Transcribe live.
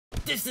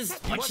This is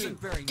what you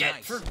very get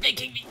nice. for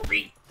making me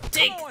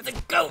retake the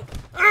goat.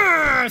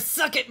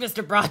 Suck it,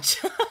 Mr.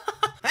 Brotch.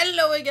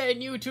 Hello again,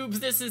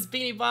 YouTubes. This is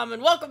BeenieBomb,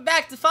 and welcome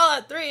back to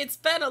Fallout 3. It's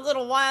been a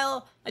little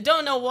while. I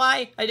don't know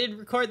why I didn't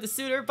record the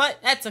sooner, but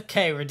that's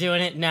okay. We're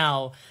doing it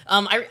now.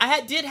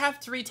 I did have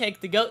to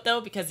retake the goat,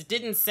 though, because it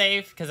didn't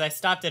save, because I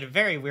stopped at a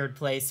very weird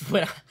place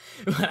when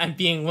I'm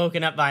being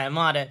woken up by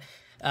Amada.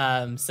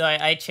 So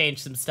I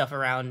changed some stuff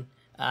around.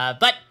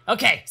 But,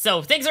 okay,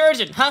 so things are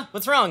urgent, huh?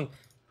 What's wrong?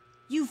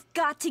 You've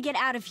got to get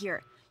out of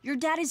here. Your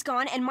dad is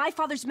gone, and my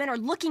father's men are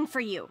looking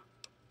for you.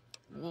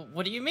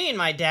 What do you mean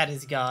my dad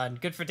is gone?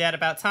 Good for dad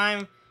about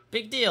time?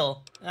 Big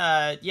deal.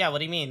 Yeah, what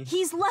do you mean?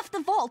 He's left the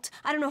vault.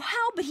 I don't know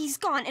how, but he's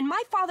gone, and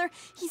my father,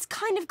 he's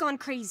kind of gone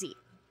crazy.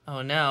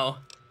 Oh no.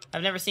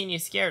 I've never seen you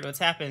scared. What's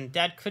happened?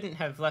 Dad couldn't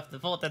have left the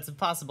vault. That's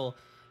impossible.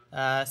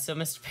 So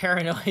Mr.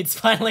 Paranoid's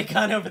finally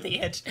gone over the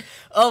edge.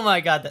 Oh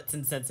my god, that's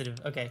insensitive.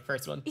 Okay,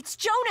 first one. It's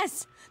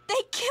Jonas! They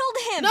killed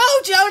him! No,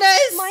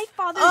 Jonas! My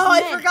father's Oh,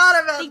 men. I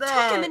forgot about they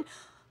that! Took him and...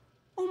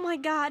 Oh my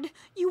god,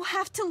 you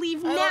have to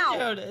leave I now!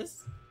 love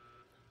Jonas.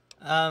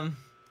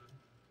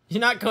 You're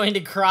not going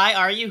to cry,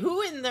 are you?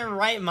 Who in their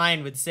right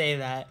mind would say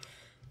that?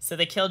 So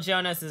they killed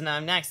Jonas, and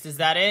I'm next. Is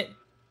that it?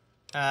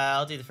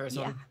 I'll do the first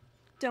one.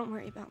 Don't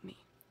worry about me.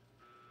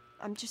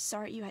 I'm just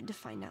sorry you had to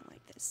find out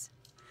like this.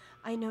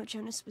 I know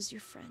Jonas was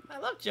your friend. I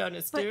love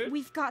Jonas, but dude.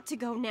 We've got to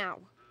go now.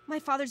 My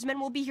father's men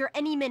will be here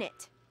any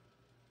minute.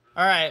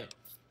 Alright.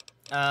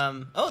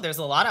 Oh, there's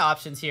a lot of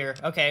options here.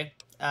 Okay.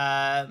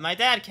 My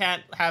dad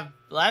can't have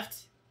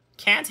left.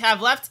 Can't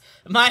have left?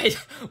 My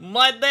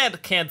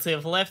dad can't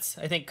have left.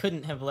 I think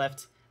couldn't have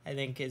left, I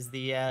think is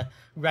the,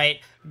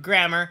 right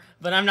grammar.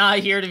 But I'm not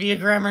here to be a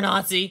grammar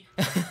Nazi.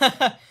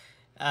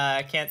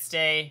 Can't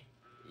stay.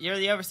 You're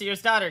the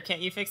overseer's daughter. Can't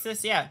you fix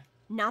this? Yeah.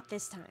 Not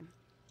this time.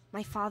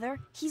 My father,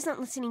 he's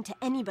not listening to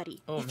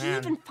anybody. Oh, if man. he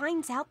even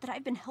finds out that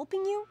I've been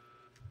helping you,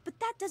 but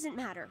that doesn't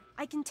matter.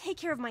 I can take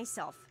care of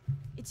myself.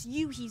 It's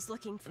you he's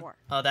looking for.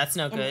 Oh, that's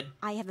no good.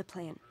 I have a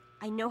plan.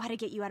 I know how to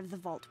get you out of the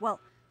vault. Well,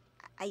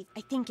 I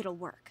think it'll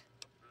work.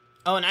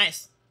 Oh,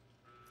 nice.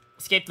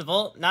 Escape the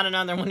vault? Not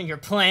another one of your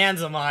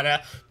plans,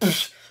 Amada.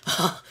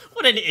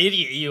 What an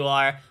idiot you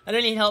are. I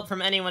don't need help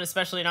from anyone,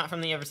 especially not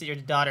from the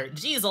overseer's daughter.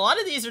 Jeez, a lot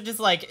of these are just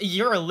like,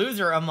 you're a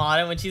loser,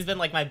 Amada, when she's been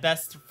like my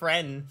best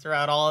friend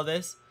throughout all of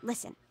this.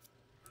 Listen,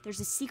 there's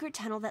a secret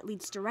tunnel that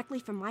leads directly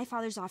from my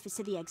father's office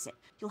to the exit.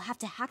 You'll have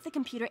to hack the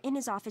computer in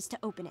his office to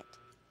open it.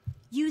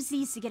 Use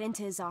these to get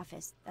into his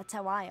office. That's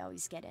how I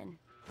always get in.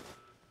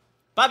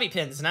 Bobby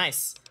pins,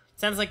 nice.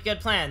 Sounds like a good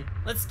plan.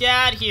 Let's get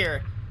out of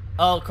here.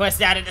 Oh,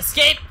 quest added,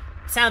 escape!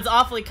 Sounds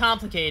awfully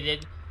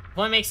complicated.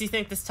 What makes you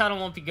think this tunnel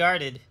won't be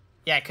guarded?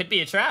 Yeah, it could be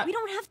a trap. We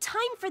don't have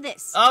time for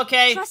this.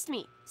 Okay. Trust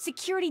me,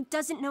 security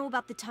doesn't know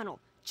about the tunnel.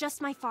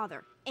 Just my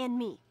father and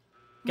me.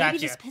 Gotcha.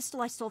 Maybe this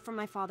pistol I stole from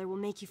my father will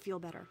make you feel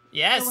better.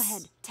 Yes. Go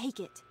ahead, take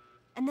it.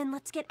 And then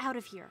let's get out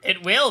of here.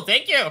 It will,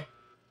 thank you.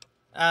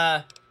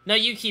 No,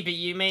 you keep it.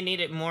 You may need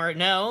it more.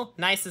 No.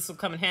 Nice, this will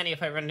come in handy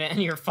if I run into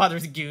any of your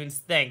father's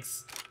goons.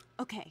 Thanks.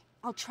 Okay,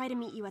 I'll try to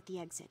meet you at the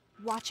exit.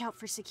 Watch out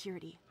for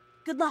security.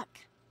 Good luck.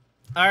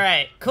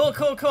 Alright, cool.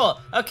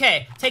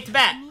 Okay, take the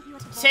bat.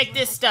 Take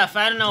this stuff,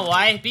 I don't know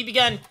why. BB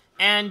gun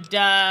and,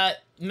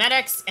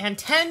 medics and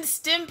 10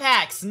 stim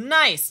packs.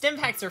 Nice, stim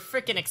packs are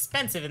freaking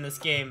expensive in this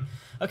game.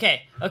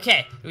 Okay,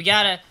 we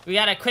gotta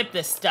equip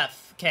this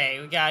stuff. Okay,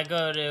 we gotta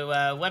go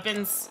to,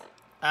 weapons.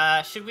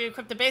 Should we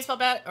equip the baseball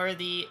bat or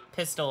the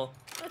pistol?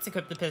 Let's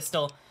equip the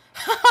pistol.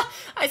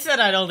 I said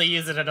I'd only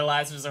use it at a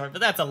last resort,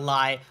 but that's a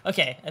lie.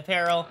 Okay,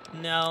 apparel,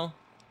 no.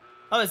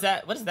 Oh,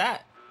 what is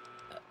that?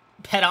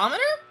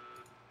 Pedometer?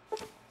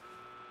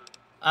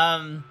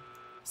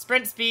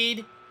 Sprint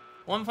speed,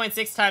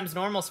 1.6 times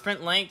normal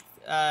sprint length,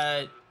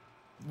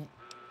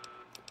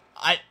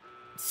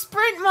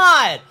 sprint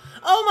mod!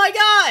 Oh my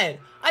god!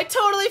 I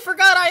totally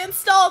forgot I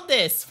installed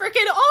this!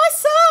 Freaking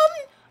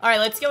awesome! Alright,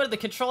 let's go to the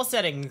control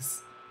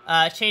settings.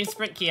 Change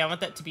sprint key, I want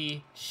that to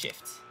be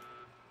shift.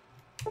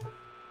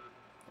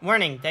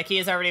 Warning, that key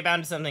is already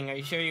bound to something. Are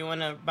you sure you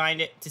want to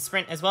bind it to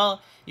sprint as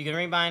well? You can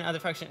rebind other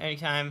function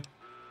anytime.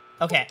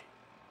 Okay.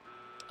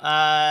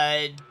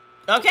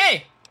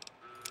 Okay!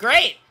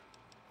 Great!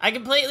 I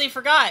completely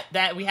forgot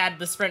that we had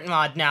the sprint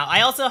mod now.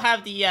 I also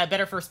have the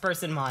better first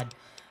person mod.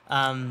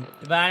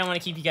 But I don't want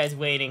to keep you guys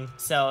waiting.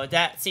 So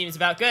that seems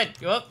about good.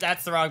 Oh,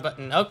 that's the wrong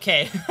button.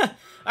 Okay.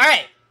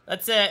 Alright,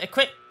 let's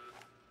equip.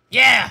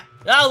 Yeah!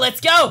 Oh,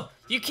 let's go!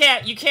 You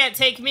can't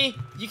take me.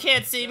 You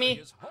can't see me.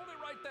 Just hold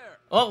it right there.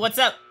 Oh, what's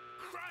up?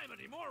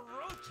 Criminy, more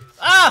roaches.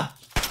 Ah!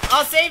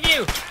 I'll save you!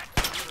 Little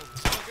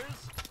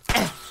buggers.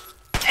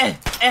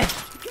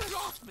 Get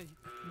off me.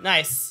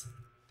 Nice.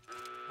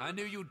 I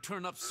knew you'd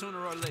turn up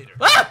sooner or later.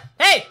 Ah!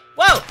 Hey!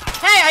 Whoa!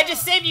 Hey, I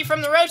just saved you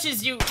from the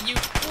roaches, you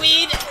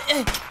weed!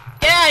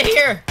 Get out of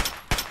here!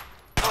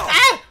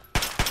 Ah!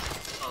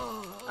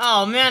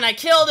 Oh man, I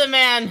killed him,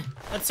 man!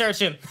 Let's search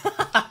him.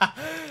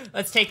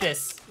 Let's take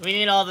this. We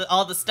need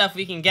all the stuff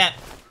we can get.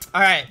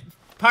 Alright,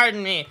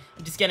 pardon me.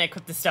 I'm just gonna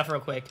equip this stuff real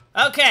quick.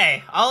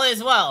 Okay, all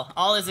is well.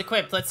 All is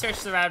equipped. Let's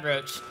search the rad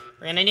roach.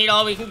 We're gonna need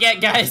all we can get,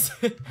 guys.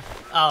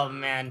 Oh,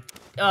 man.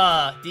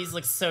 These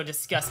look so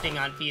disgusting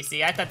on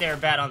PC. I thought they were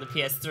bad on the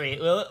PS3.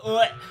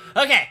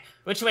 Okay,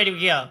 which way do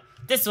we go?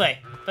 This way.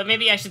 But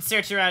maybe I should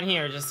search around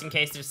here just in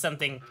case there's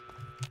something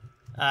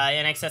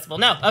inaccessible.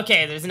 No,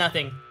 okay, there's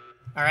nothing.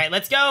 Alright,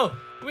 let's go.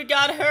 We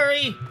gotta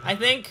hurry, I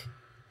think.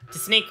 To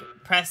sneak,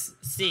 press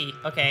C.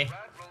 Okay.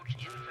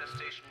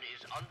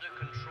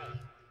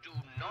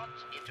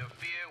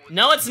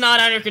 No, it's not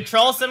under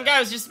control. Some guy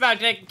was just about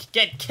to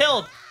get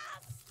killed.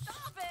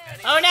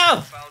 Oh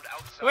no!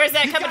 Where's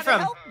that coming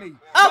from? Help me.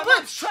 Oh,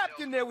 I'm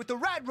trapped in there with the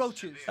rat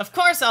roaches. Of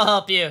course I'll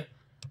help you.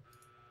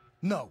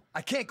 No,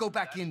 I can't go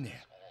back in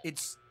there.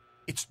 It's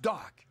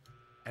dark,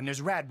 and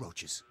there's rat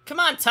roaches. Come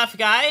on, tough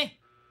guy.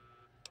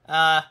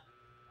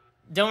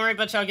 Don't worry,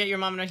 Butch. I'll get your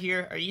mom out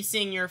here. Are you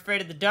saying you're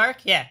afraid of the dark?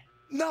 Yeah.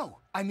 No,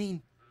 I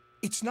mean,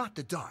 it's not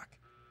the dark.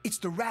 It's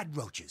the rat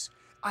roaches.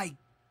 I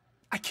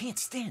can't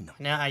stand them.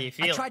 I know how you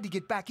feel. I tried to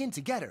get back in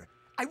to get her.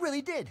 I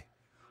really did,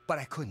 but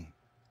I couldn't.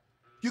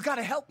 You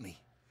gotta help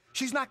me.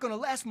 She's not gonna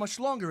last much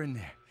longer in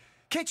there.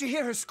 Can't you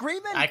hear her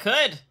screaming? I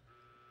could.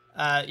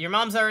 Your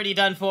mom's already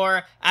done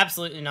for.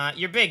 Absolutely not.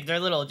 You're big, they're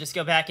little. Just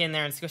go back in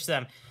there and squish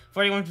them.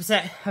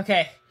 41%.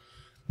 Okay.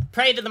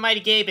 Pray to the mighty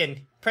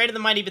Gaben. Pray to the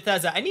mighty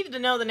Bethesda. I needed to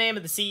know the name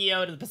of the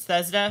CEO to the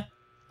Bethesda.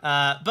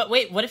 But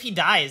wait, what if he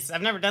dies?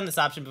 I've never done this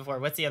option before.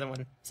 What's the other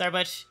one? Sorry,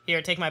 Butch.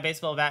 Here, take my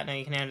baseball bat. Now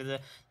you can hand it to the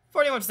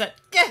 41%.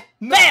 Yeah,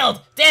 No.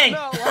 failed! Dang!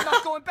 No, I'm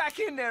not going back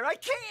in there. I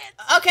can't.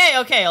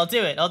 Okay, I'll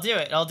do it. I'll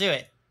do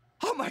it.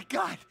 Oh my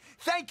God,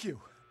 thank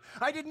you.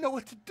 I didn't know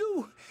what to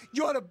do.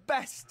 You're the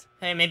best.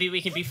 Hey, maybe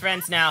we can be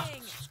friends now.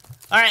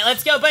 Alright,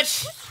 let's go,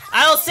 Butch.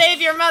 I'll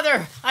save your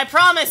mother. I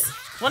promise.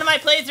 One of my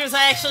playthroughs,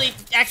 I actually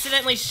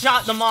accidentally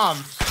shot the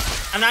mom.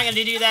 I'm not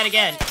gonna do that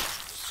again.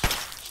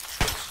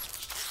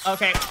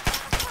 Okay.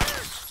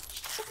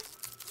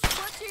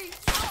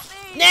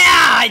 Yeah,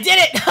 I did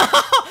it!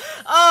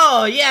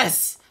 Oh,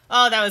 yes.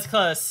 Oh, that was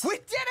close. We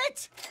did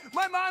it!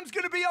 My mom's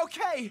gonna be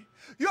okay.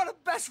 You're the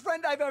best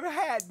friend I've ever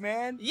had,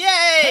 man. Yay!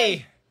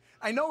 Hey,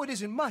 I know it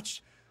isn't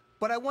much,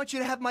 but I want you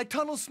to have my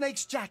Tunnel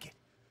Snake's jacket.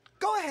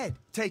 Go ahead,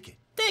 take it.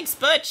 Thanks,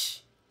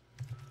 Butch.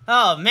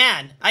 Oh,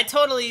 man. I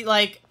totally,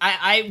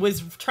 I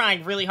was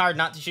trying really hard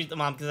not to shoot the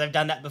mom because I've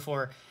done that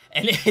before,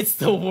 and it's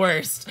the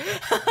worst.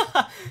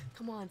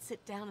 Come on,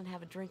 sit down and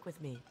have a drink with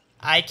me.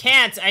 I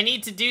can't. I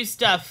need to do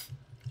stuff.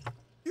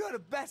 You're the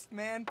best,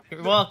 man.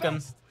 You're The welcome.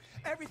 best.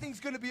 Everything's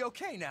gonna be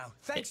okay now,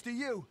 thanks to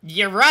you.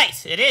 You're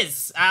right. It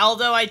is.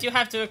 Although I do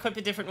have to equip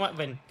a different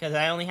weapon because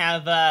I only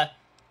have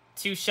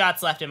 2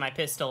 shots left in my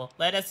pistol.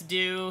 Let us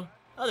do...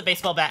 Oh, the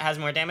baseball bat has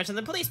more damage than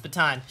the police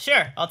baton.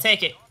 Sure, I'll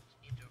take it.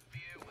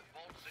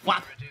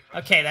 Whop.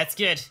 Okay, that's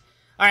good.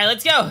 Alright,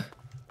 let's go.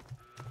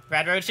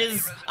 Rat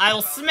roaches, I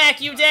will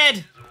smack you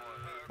dead.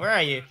 Where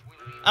are you?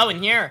 Oh,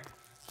 in here.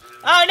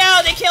 Oh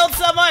no, they killed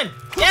someone.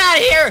 Get out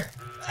of here.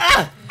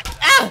 Ah!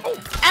 Ah!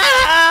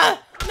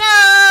 Ah!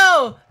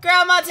 No!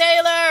 Grandma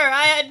Taylor!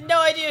 I had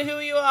no idea who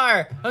you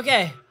are.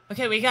 Okay,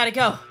 we gotta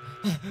go.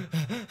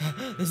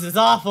 This is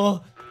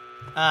awful.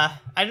 I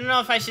don't know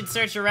if I should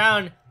search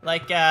around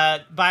like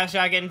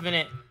Bioshock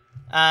Infinite.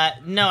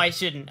 No, I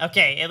shouldn't.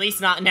 Okay, at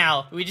least not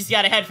now. We just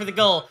gotta head for the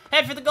goal.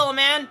 Head for the goal,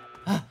 man!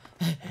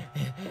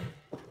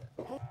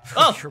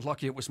 Oh! You're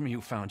lucky it was me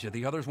who found you.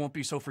 The others won't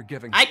be so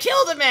forgiving. I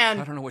killed a I man!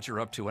 don't know what you're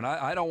up to, and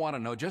I don't want to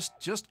know.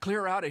 Just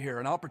clear out of here,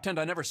 and I'll pretend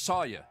I never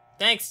saw you.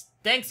 Thanks,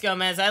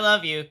 Gomez, I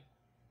love you.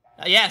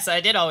 Yes,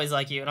 I did always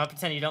like you, and I'll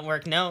pretend you don't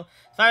work. No.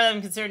 As far as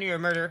I'm concerned, you're a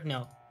murderer.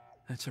 No.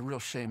 It's a real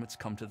shame it's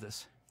come to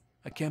this.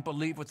 I can't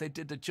believe what they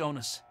did to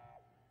Jonas.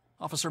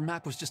 Officer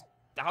Mack was just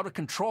out of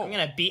control. I'm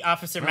gonna beat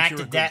Officer But Mack you're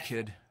to a good death.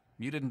 kid.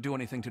 You didn't do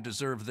anything to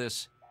deserve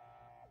this.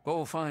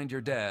 Go find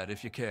your dad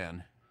if you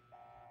can.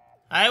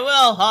 I will,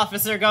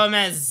 Officer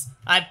Gomez.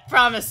 I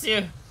promise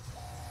you.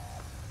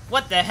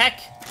 What the heck?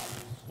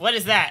 What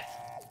is that?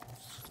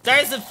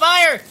 There's a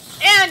fire!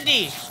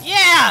 Andy!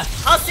 Yeah!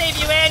 I'll save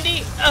you,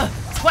 Andy!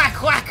 Quack,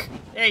 quack!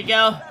 There you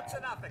go. That's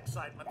enough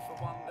excitement for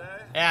one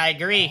day. Yeah, I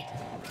agree.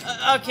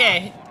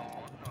 Okay.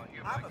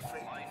 I'm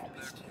afraid you've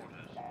missed him.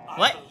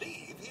 What? I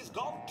believe he's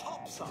gone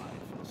topside.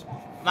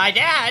 My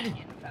dad?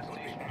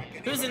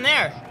 Who's in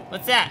there?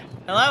 What's that?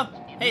 Hello?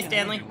 Hey, You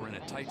Stanley. were in a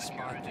tight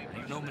spot there.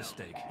 Ain't no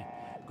mistake.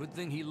 Good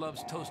thing he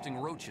loves toasting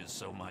roaches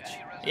so much.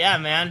 Yeah,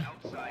 man.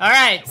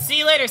 Alright, see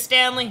you later,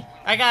 Stanley.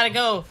 I gotta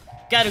go.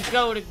 Gotta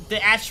go to the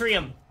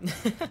atrium.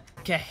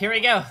 Okay, here we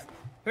go.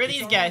 Who are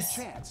these It's our guys?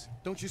 only chance,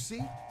 don't you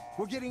see?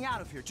 We're getting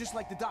out of here, just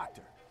like the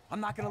doctor.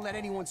 I'm not gonna let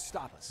anyone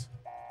stop us.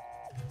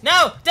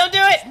 No! Don't do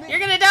it! You're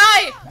gonna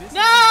die!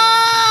 No!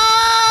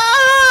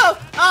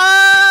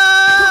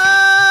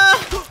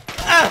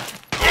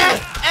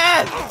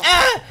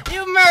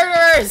 You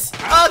murderers!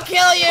 I'll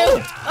kill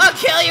you! I'll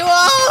kill you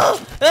all!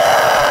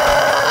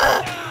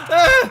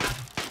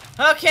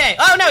 Okay.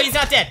 Oh no, he's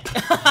not dead.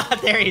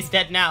 There, he's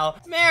dead now.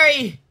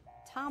 Mary!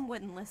 Tom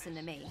wouldn't listen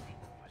to me.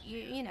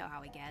 You know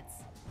how he gets.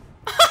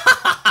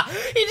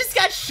 He just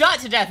got shot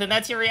to death, and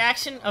that's your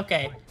reaction?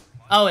 Okay.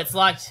 Oh, it's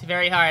locked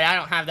very hard. I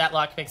don't have that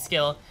lockpick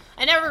skill.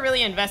 I never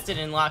really invested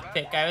in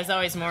lockpick. I was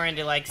always more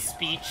into like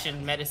speech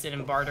and medicine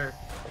and barter.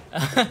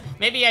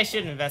 Maybe I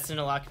should invest in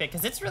a lockpick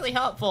because it's really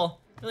helpful,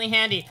 really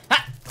handy.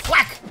 Ha!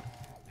 Whack!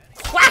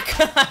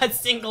 Whack! A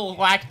single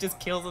whack just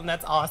kills him.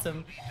 That's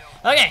awesome.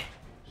 Okay,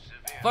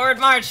 forward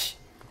march.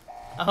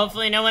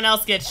 Hopefully no one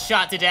else gets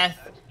shot to death.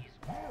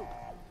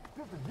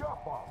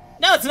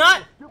 No, it's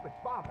not.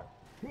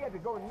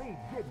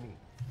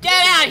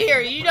 Get out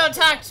here! You don't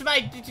talk to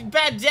my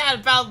bad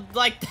dad about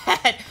like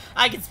that.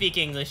 I can speak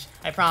English,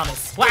 I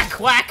promise. Whack,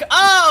 whack.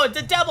 Oh,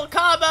 the double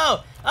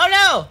combo. Oh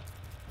no,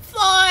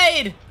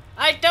 Floyd.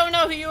 I don't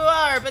know who you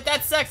are, but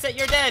that sucks that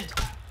you're dead.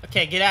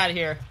 Okay, get out of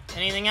here.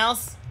 Anything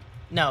else?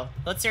 No.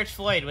 Let's search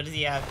Floyd. What does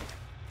he have?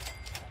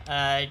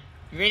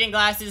 Reading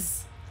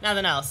glasses.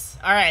 Nothing else.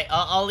 All right,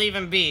 I'll leave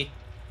him be.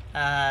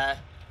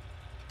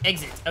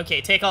 Exit.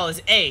 Okay, take all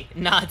is A,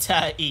 not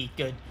E.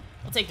 Good.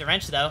 I'll take the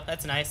wrench though.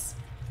 That's nice.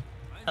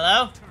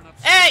 Hello?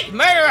 Hey,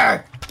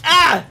 murderer!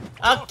 Ah!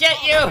 I'll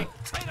get you!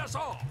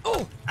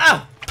 Ooh!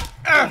 Oh!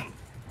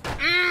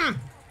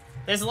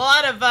 There's a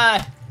lot of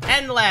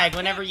end lag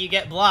whenever you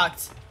get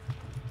blocked.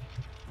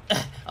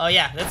 Oh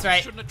yeah, that's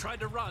right. Shouldn't have tried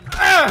to run.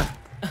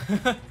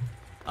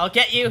 I'll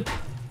get you.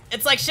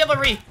 It's like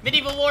Chivalry,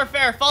 Medieval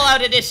Warfare,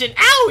 Fallout Edition.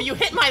 Ow! You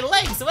hit my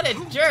legs! What a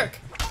jerk!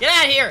 Get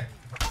out of here!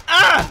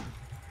 Ah!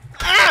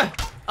 Ah!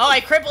 Oh, I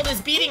crippled his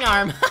beating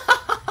arm.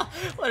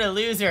 What a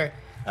loser.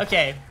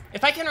 Okay.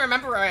 If I can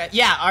remember,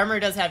 yeah, armor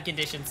does have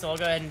conditions, so I'll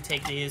go ahead and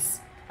take these,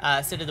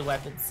 so do the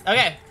weapons.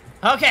 Okay,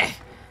 okay,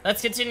 let's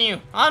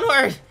continue.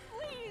 Onward!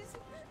 Please,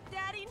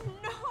 Daddy,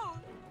 no!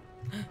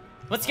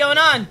 What's going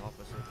on?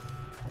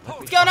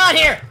 What's going on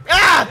here?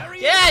 Ah!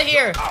 Get out of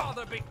here!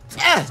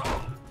 Ah!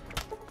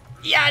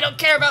 Yeah, I don't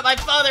care about my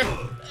father.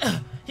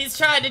 He's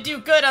trying to do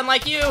good,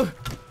 unlike you.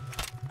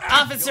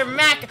 Officer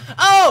Mac.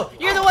 Oh,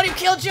 you're the one who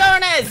killed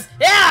Jonas!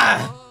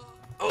 Yeah!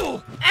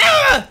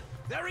 Ah!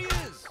 There he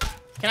is.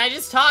 Can I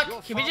just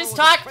talk? Can we just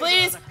talk,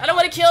 please? I don't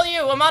want to kill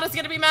you. Amada's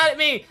gonna be mad at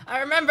me.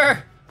 I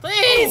remember.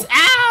 Please!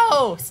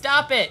 Ow!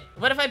 Stop it.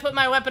 What if I put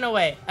my weapon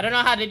away? I don't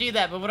know how to do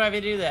that, but what do I have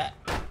to do that?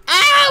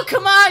 Ow!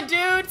 Come on,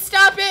 dude!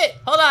 Stop it!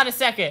 Hold on a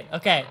second.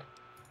 Okay.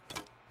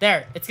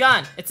 There. It's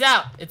gone. It's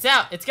out. It's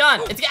out. It's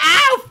gone. It's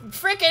ow!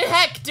 Freaking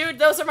heck, dude!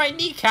 Those are my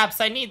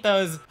kneecaps. I need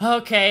those.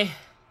 Okay.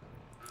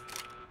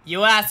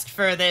 You asked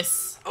for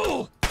this.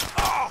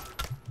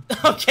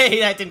 Okay,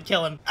 that didn't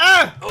kill him.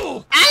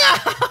 Ow!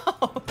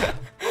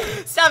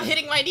 Stop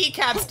hitting my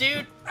kneecaps,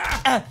 dude.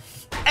 Ow!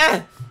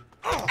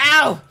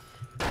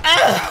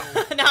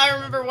 Now I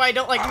remember why I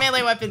don't like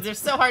melee weapons. They're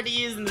so hard to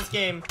use in this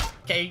game.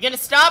 Okay, are you gonna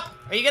stop?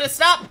 Are you gonna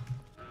stop?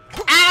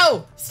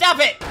 Ow! Stop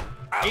it!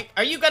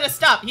 Are you gonna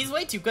stop? He's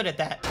way too good at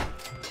that.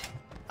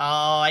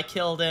 Oh, I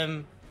killed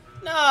him.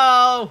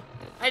 No!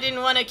 I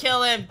didn't want to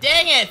kill him.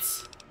 Dang it!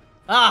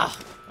 Ah,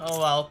 oh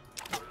well.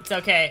 It's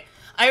okay.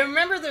 I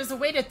remember there's a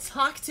way to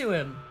talk to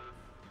him.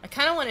 I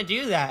kind of want to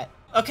do that.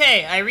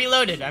 Okay, I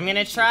reloaded. I'm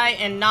gonna try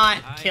and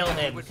not kill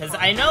him, because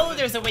I know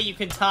there's a way you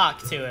can talk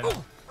to him.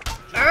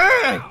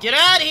 Urgh, get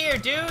out of here,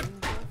 dude!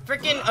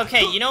 Freaking,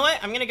 okay, you know what?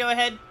 I'm gonna go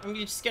ahead. I'm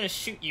just gonna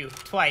shoot you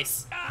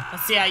twice.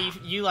 Let's see how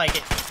you like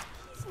it.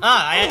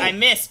 Ah, I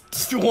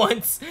missed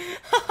once.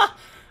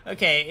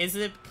 Okay, is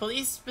the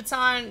police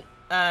baton,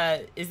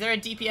 is there a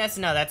DPS?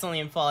 No, that's only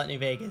in Fallout New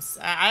Vegas.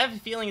 I have a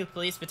feeling the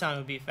police baton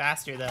would be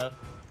faster, though,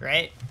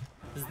 right?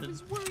 Because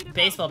the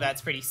baseball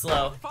bat's pretty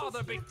slow.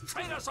 Father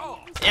betrayed us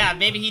all. Yeah,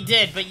 maybe he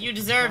did, but you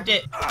deserved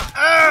it.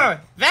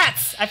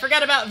 VATS! I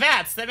forgot about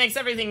VATS. That makes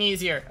everything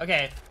easier.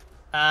 Okay.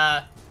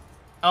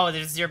 Oh,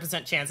 there's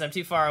 0% chance. I'm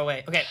too far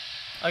away. Okay.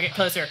 I'll get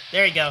closer.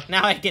 There you go.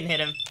 Now I can hit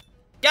him.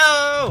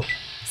 Go!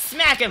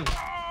 Smack him!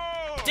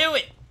 Do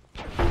it!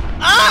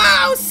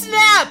 Oh,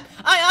 snap!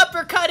 I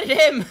uppercutted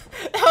him!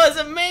 That was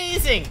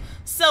amazing!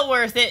 So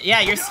worth it.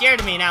 Yeah, you're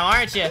scared of me now,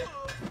 aren't you?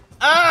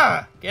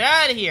 Get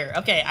out of here.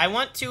 Okay, I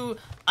want to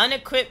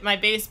unequip my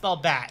baseball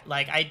bat.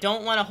 Like, I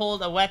don't want to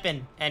hold a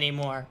weapon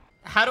anymore.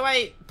 How do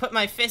I put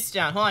my fist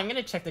down? Hold on, I'm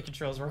gonna check the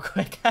controls real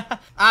quick.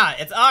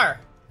 It's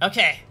R.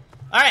 Okay.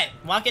 Alright,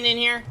 walking in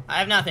here. I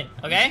have nothing,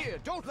 okay? Here,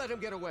 don't let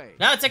him get away.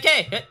 No, it's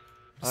okay.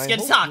 Just get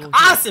to I talk. hope you'll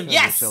Awesome, turn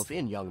yes! yourself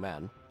in, young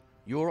man.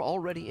 You're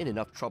already in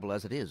enough trouble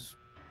as it is.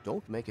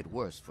 Don't make it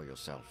worse for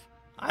yourself.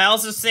 I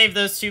also saved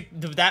those two,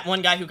 that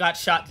one guy who got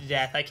shot to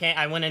death.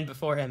 I went in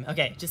before him.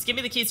 Okay, just give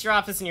me the keys to your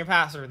office and your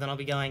password, then I'll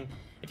be going.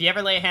 If you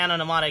ever lay a hand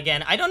on Amada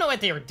again, I don't know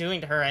what they were doing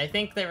to her. I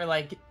think they were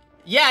like,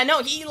 yeah,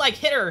 no, he like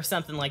hit her or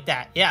something like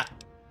that. Yeah.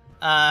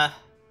 I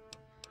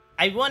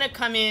want to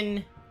come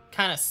in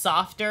kind of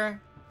softer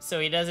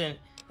so he doesn't,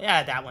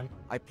 yeah, that one.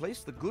 I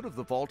place the good of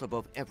the vault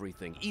above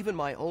everything, even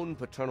my own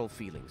paternal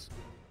feelings.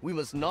 We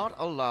must not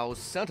allow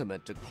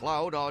sentiment to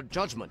cloud our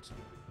judgment.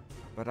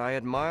 But I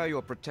admire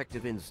your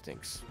protective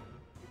instincts.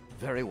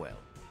 Very well.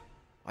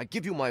 I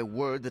give you my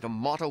word that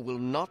Amata will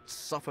not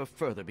suffer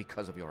further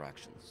because of your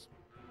actions.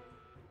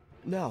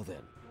 Now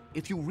then,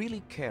 if you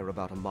really care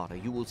about Amata,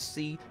 you will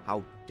see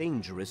how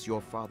dangerous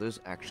your father's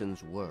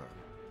actions were.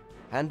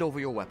 Hand over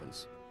your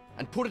weapons,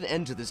 and put an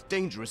end to this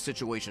dangerous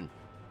situation.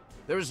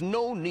 There is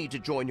no need to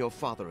join your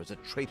father as a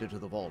traitor to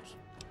the vault.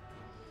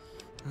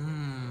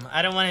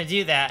 I don't want to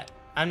do that.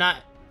 I'm not...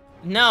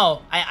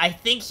 No, I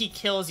think he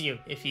kills you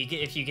if you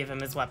give him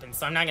his weapon,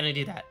 so I'm not gonna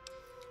do that.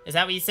 Is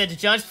that what you said to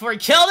Jones before he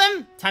killed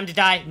him? Time to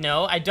die.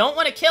 No, I don't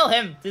want to kill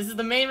him. This is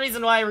the main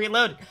reason why I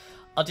reloaded.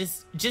 I'll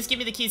just give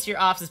me the keys to your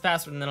office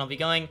password and then I'll be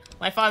going.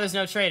 My father's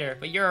no traitor,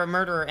 but you're a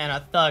murderer and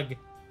a thug.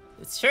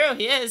 It's true,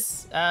 he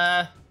is.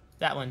 That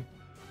one.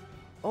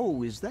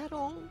 Oh, is that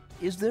all?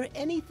 Is there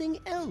anything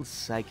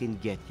else I can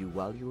get you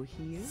while you're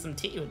here? Some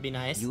tea would be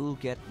nice. You'll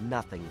get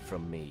nothing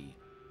from me.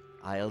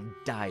 I'll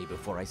die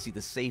before I see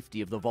the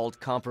safety of the vault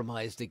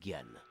compromised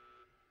again.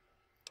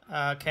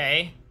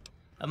 Okay.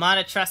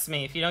 Amada, trust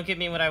me. If you don't give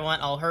me what I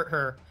want, I'll hurt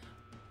her.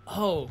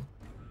 Oh.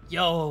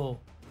 Yo.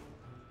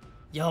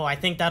 Yo, I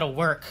think that'll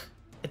work.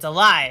 It's a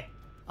lie.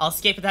 I'll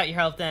escape without your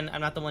help then.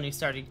 I'm not the one who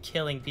started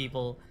killing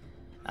people.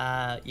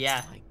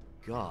 Yeah. My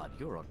God,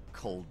 you're a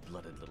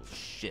cold-blooded little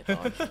shit,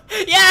 aren't you?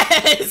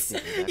 Yes!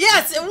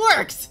 Yes, it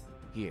worked!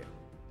 Here,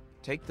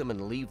 take them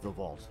and leave the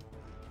vault.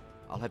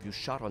 I'll have you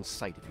shot on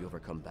sight if you ever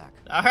come back.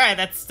 Alright,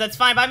 that's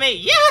fine by me.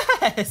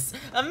 Yes!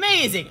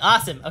 Amazing!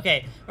 Awesome.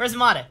 Okay, where's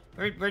Amada?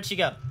 Where'd she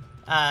go?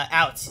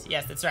 Out.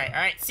 Yes, that's right.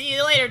 Alright, see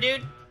you later,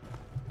 dude.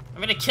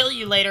 I'm gonna kill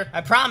you later,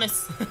 I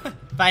promise.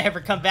 If I ever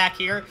come back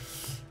here.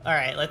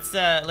 Alright,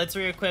 let's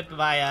re-equip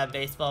my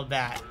baseball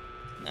bat.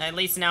 At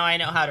least now I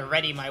know how to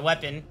ready my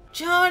weapon.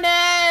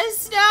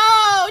 Jonas!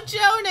 No!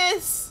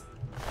 Jonas!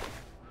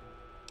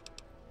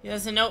 He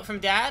has a note from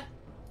Dad?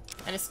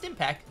 And a stim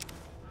pack.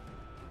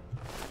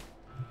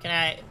 Can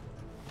I...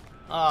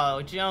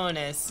 Oh,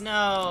 Jonas,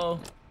 no.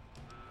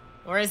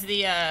 Where's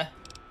the,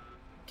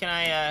 Can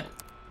I,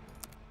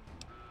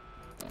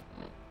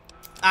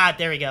 Ah,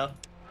 there we go.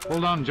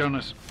 Hold on,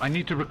 Jonas. I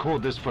need to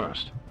record this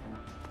first.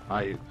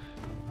 I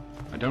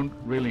don't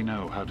really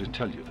know how to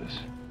tell you this.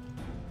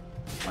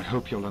 I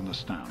hope you'll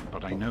understand,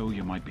 but I know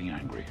you might be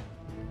angry.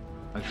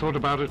 I thought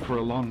about it for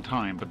a long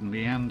time, but in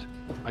the end,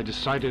 I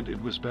decided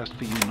it was best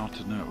for you not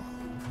to know.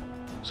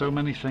 So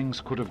many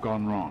things could have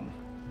gone wrong,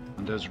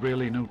 and there's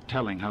really no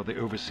telling how the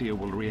Overseer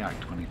will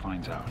react when he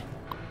finds out.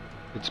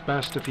 It's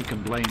best if he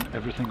can blame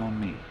everything on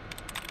me.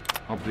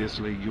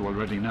 Obviously, you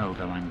already know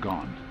that I'm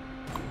gone.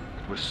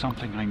 It was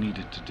something I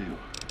needed to do.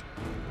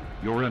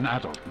 You're an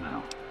adult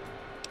now.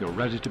 You're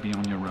ready to be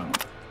on your own.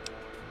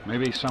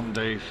 Maybe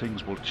someday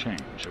things will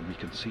change and we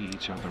can see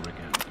each other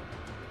again.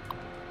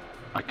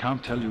 I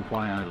can't tell you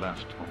why I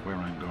left or where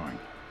I'm going.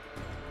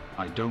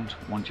 I don't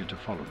want you to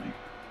follow me.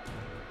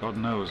 God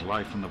knows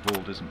life in the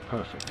vault isn't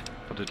perfect,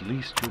 but at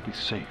least you'll be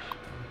safe.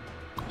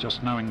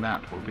 Just knowing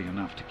that will be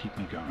enough to keep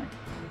me going.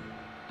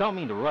 Don't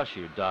mean to rush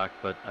you, Doc,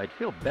 but I'd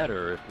feel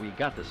better if we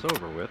got this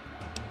over with.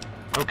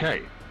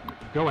 Okay,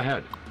 go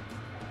ahead.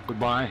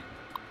 Goodbye.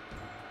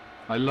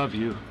 I love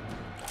you.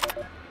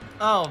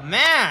 Oh,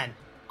 man!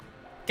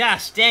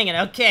 Gosh dang it,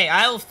 okay,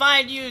 I will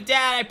find you,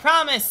 Dad, I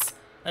promise!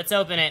 Let's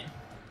open it.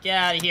 Get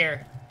out of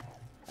here.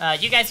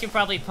 You guys can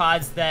probably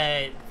pause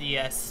the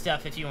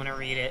stuff if you want to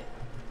read it.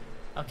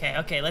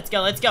 Okay, let's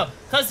go.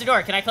 Close the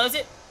door, can I close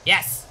it?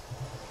 Yes!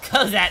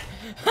 Close that!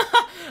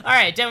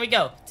 Alright, down we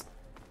go.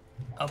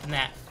 Open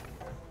that.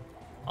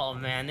 Oh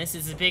man, this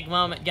is a big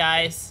moment,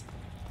 guys.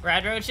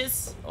 Rad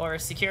roaches or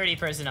security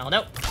personnel?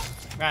 Nope.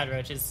 Rad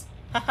roaches.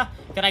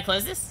 Can I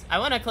close this? I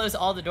want to close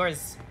all the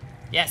doors.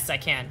 Yes, I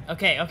can.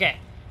 Okay.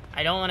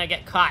 I don't want to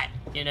get caught,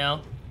 you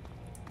know?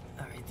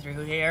 Alright,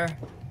 through here.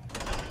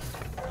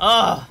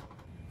 Oh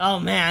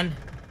man.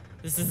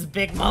 This is a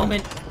big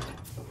moment.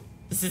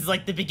 This is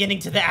like the beginning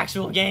to the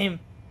actual game.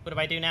 What do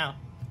I do now?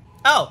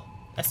 Oh,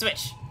 a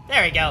switch.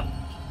 There we go.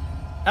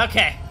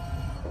 Okay.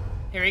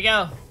 Here we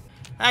go.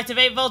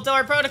 Activate vault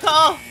door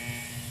protocol.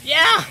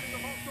 Yeah.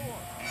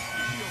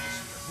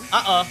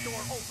 Uh-oh.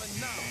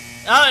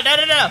 Oh,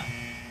 no.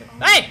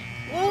 Hey!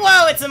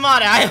 Whoa, it's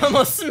Amada. I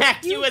almost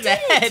smacked you in the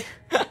head.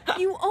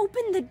 You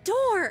opened the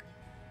door.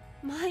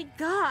 My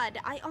God,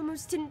 I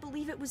almost didn't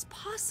believe it was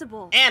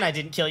possible. And I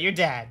didn't kill your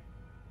dad.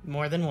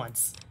 More than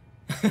once.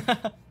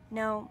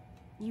 No,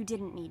 you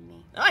didn't need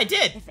me. Oh, I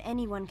did. If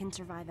anyone can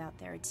survive out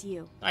there, it's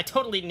you. I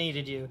totally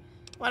needed you.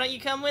 Why don't you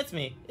come with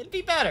me? It'd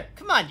be better.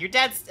 Come on, your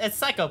dad's a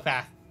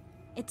psychopath.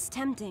 It's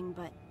tempting,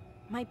 but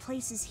my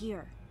place is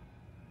here.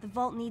 The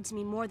vault needs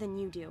me more than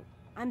you do.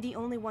 I'm the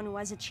only one who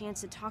has a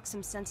chance to talk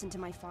some sense into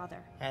my father.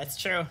 That's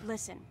true.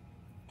 Listen,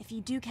 if you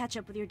do catch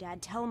up with your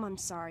dad, tell him I'm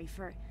sorry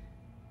for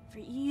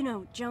you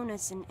know,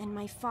 Jonas and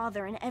my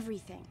father and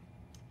everything.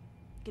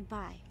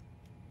 Goodbye.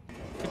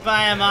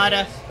 Goodbye,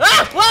 Amada.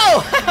 Ah!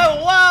 Whoa!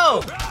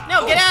 Whoa!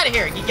 No, get out of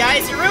here, you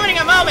guys. You're ruining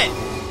a moment.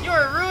 You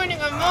are ruining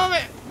a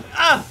moment.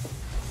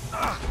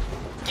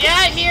 Get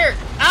out of here.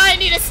 I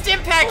need a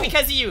stim pack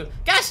because of you.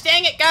 Gosh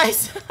dang it,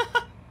 guys.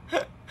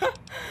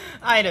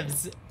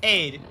 Items.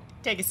 Aid.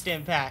 Take a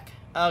stim pack.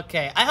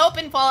 Okay. I hope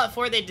in Fallout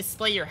 4 they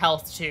display your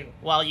health too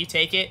while you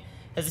take it,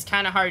 because it's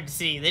kind of hard to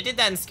see. They did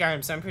that in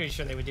Skyrim, so I'm pretty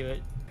sure they would do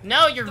it.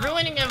 No, you're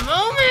ruining a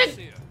moment.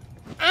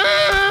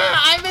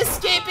 I'm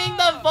escaping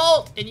the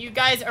vault, and you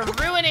guys are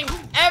ruining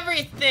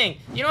everything.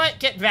 You know what?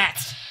 Get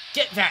vats.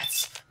 Get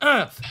vats.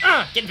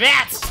 Get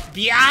vats.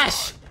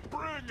 Biash.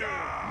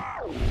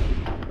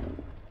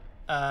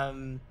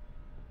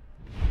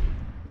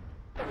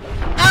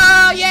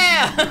 Oh,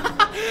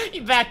 yeah! He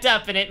backed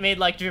up and it made,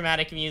 like,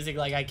 dramatic music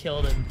like I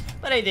killed him.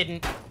 But I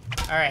didn't.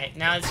 Alright,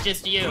 now it's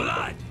just you.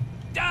 Blood!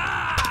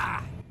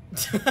 Ah!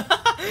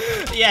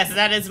 Yes,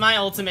 that is my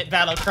ultimate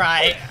battle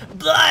cry.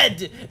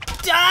 Blood!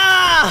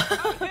 Da!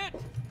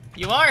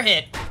 You are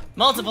hit.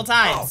 Multiple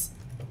times.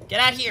 Get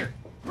out here.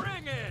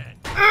 Bring it!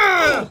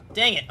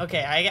 Dang it.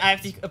 Okay, I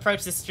have to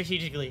approach this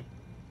strategically.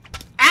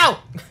 Ow!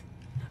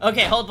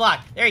 Okay, hold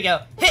block. There you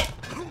go. Hit!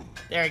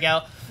 There we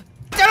go.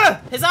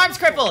 His arm's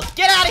crippled!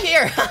 Get out of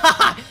here!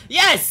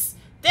 Yes!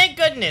 Thank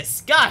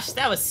goodness! Gosh,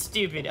 that was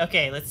stupid.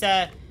 Okay, let's,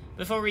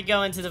 before we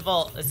go into the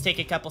vault, let's take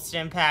a couple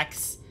stim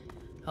packs.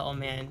 Oh,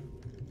 man.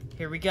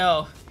 Here we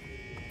go.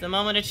 The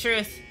moment of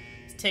truth.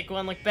 Let's take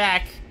one look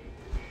back.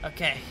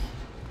 Okay.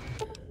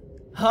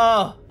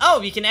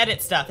 Oh, you can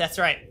edit stuff. That's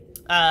right.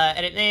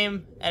 Edit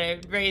name,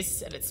 edit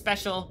race, edit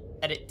special,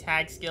 edit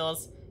tag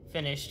skills.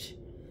 Finished.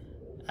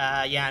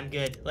 Yeah, I'm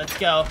good. Let's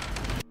go.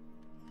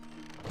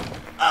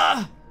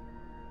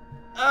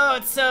 Oh,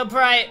 it's so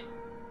bright.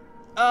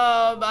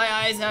 Oh, my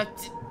eyes have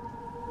to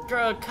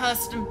grow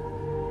accustomed.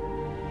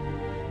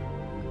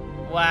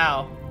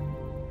 Wow.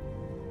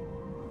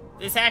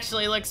 This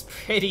actually looks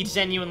pretty,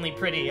 genuinely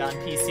pretty on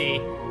PC.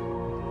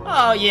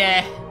 Oh,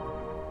 yeah.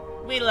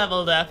 We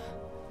leveled up.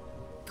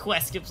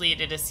 Quest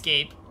completed,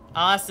 escape.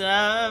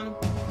 Awesome.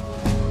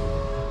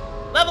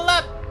 Level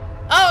up.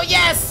 Oh,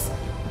 yes.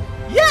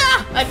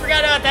 Yeah, I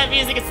forgot about that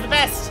music. It's the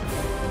best.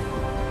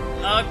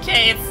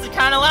 Okay, it's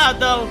kind of loud,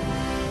 though.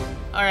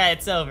 All right,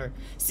 it's over.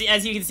 See,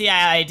 as you can see,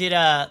 I did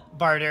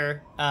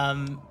barter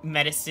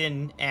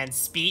medicine and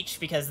speech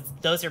because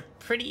those are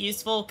pretty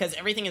useful because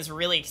everything is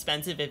really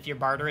expensive if your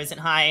barter isn't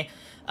high.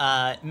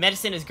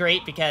 Medicine is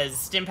great because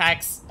stim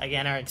packs,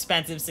 again, are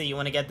expensive, so you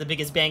want to get the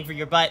biggest bang for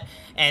your butt.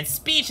 And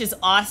speech is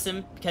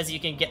awesome because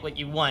you can get what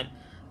you want.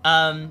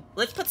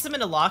 Let's put some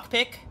in a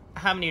lockpick.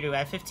 How many do I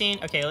have?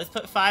 15? Okay, let's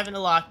put 5 in a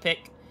lockpick.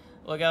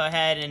 We'll go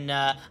ahead and,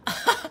 I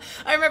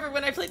remember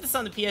when I played this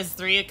on the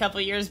PS3 a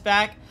couple years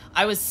back,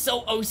 I was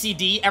so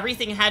OCD,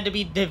 everything had to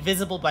be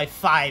divisible by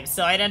 5,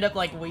 so I'd end up,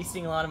 like,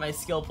 wasting a lot of my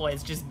skill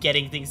points just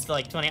getting things to,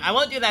 like, 20. I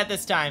won't do that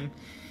this time.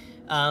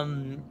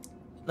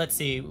 Let's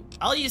see.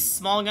 I'll use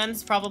small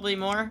guns probably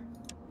more.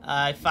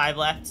 5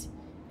 left.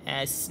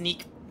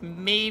 Sneak,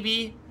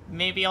 maybe.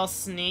 Maybe I'll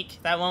sneak.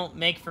 That won't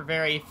make for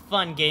very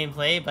fun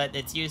gameplay, but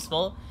it's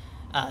useful.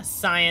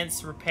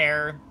 Science,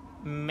 repair,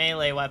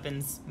 melee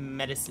weapons,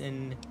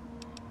 medicine,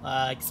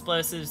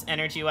 explosives,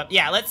 energy weapons.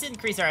 Yeah, let's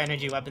increase our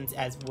energy weapons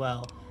as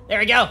well. There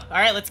we go. All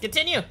right, let's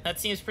continue. That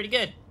seems pretty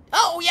good.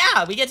 Oh,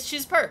 yeah, we get to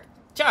choose perk.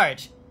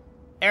 Charge.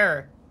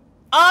 Error.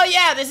 Oh,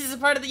 yeah, this is a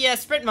part of the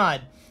sprint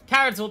mod.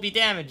 Cowards will be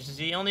damaged.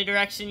 The only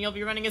direction you'll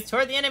be running is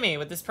toward the enemy.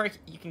 With this perk,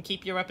 you can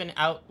keep your weapon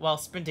out while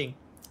sprinting.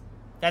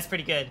 That's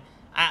pretty good.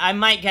 I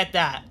might get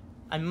that.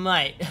 I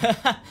might.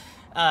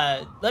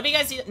 Let me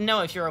guys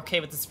know if you're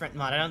okay with the sprint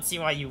mod. I don't see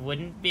why you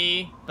wouldn't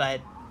be,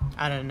 but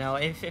I don't know.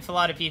 If a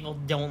lot of people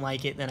don't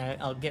like it, then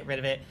I'll get rid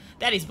of it.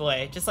 Daddy's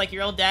boy. Just like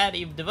your old dad,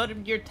 you've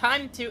devoted your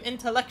time to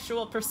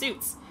intellectual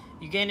pursuits.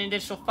 You gain an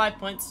additional 5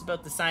 points to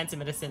both the science and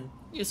medicine.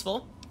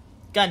 Useful.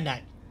 Gun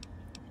nut.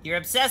 You're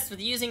obsessed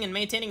with using and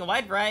maintaining a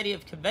wide variety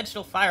of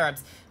conventional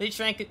firearms. Each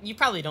rank, you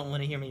probably don't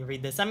want to hear me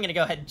read this. I'm going to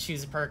go ahead and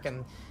choose a perk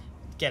and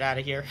get out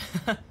of here.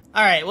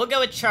 Alright, we'll go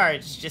with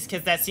charge, just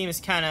because that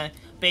seems kind of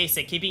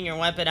basic. Keeping your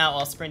weapon out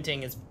while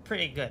sprinting is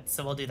pretty good,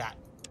 so we'll do that.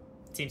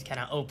 Seems kind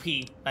of OP,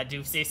 I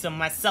do say so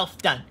myself.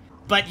 Done.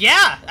 But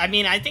yeah, I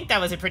mean, I think that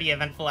was a pretty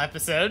eventful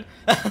episode.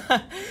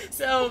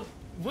 So,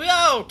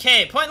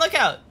 okay, Point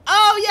Lookout.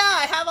 Oh yeah,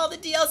 I have all the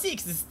DLC,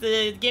 because it's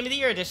the Game of the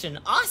Year edition.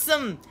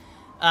 Awesome!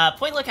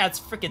 Point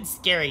Lookout's freaking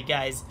scary,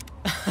 guys.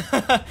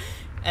 And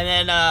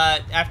then,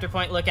 after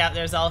Point Lookout,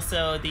 there's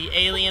also the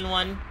alien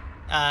one.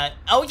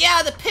 Oh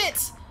yeah, the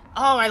pit!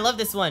 Oh, I love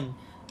this one.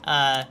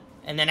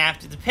 And then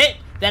after the pit,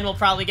 then we'll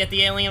probably get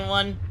the alien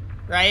one,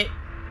 right?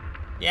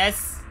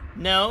 Yes?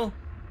 No?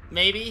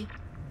 Maybe?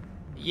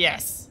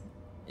 Yes.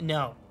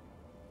 No.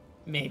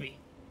 Maybe.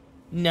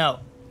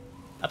 No.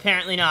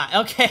 Apparently not.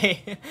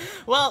 Okay.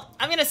 Well,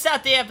 I'm gonna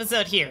stop the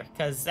episode here,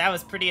 because that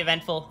was pretty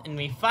eventful, and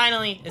we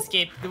finally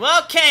escaped.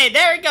 Okay,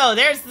 there we go.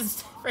 There's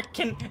this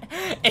freaking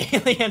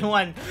alien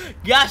one.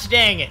 Gosh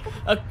dang it.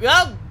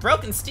 Oh,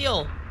 Broken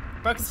Steel.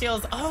 Broken Steel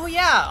is, oh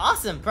yeah,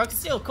 awesome. Broken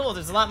Steel, cool.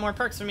 There's a lot more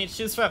perks for me to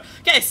choose from.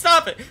 Okay,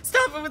 stop it.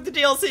 Stop it with the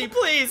DLC,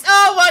 please.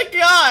 Oh my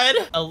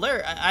god.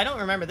 Alert, I don't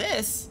remember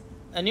this.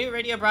 A new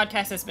radio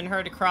broadcast has been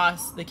heard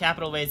across the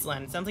capital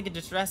wasteland. It sounds like a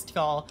distress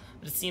call,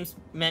 but it seems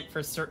meant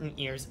for certain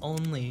ears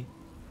only.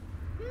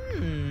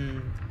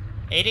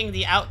 Aiding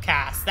the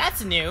outcast.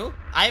 That's new.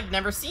 I've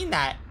never seen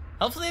that.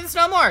 Hopefully there's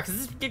no more, because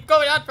this is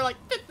going on for like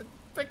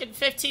freaking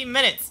 15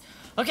 minutes.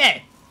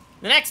 Okay,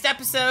 the next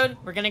episode,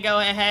 we're gonna go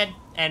ahead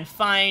and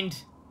find...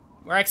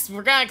 We're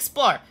gonna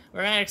explore.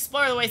 We're gonna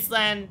explore the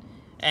wasteland,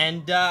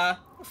 and we're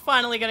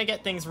finally gonna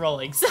get things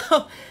rolling.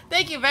 So,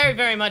 thank you very,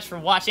 very much for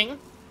watching.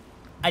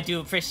 I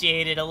do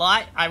appreciate it a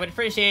lot. I would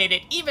appreciate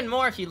it even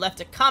more if you left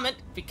a comment,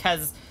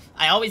 because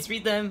I always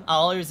read them,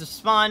 I'll always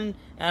respond,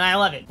 and I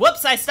love it.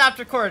 Whoops, I stopped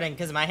recording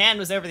because my hand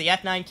was over the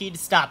F9 key to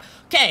stop.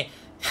 Okay.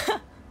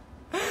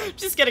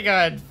 Just gonna go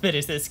ahead and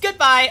finish this.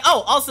 Goodbye.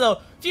 Oh,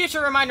 also,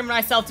 future reminder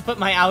myself to put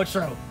my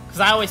outro, because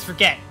I always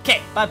forget.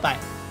 Okay, bye-bye.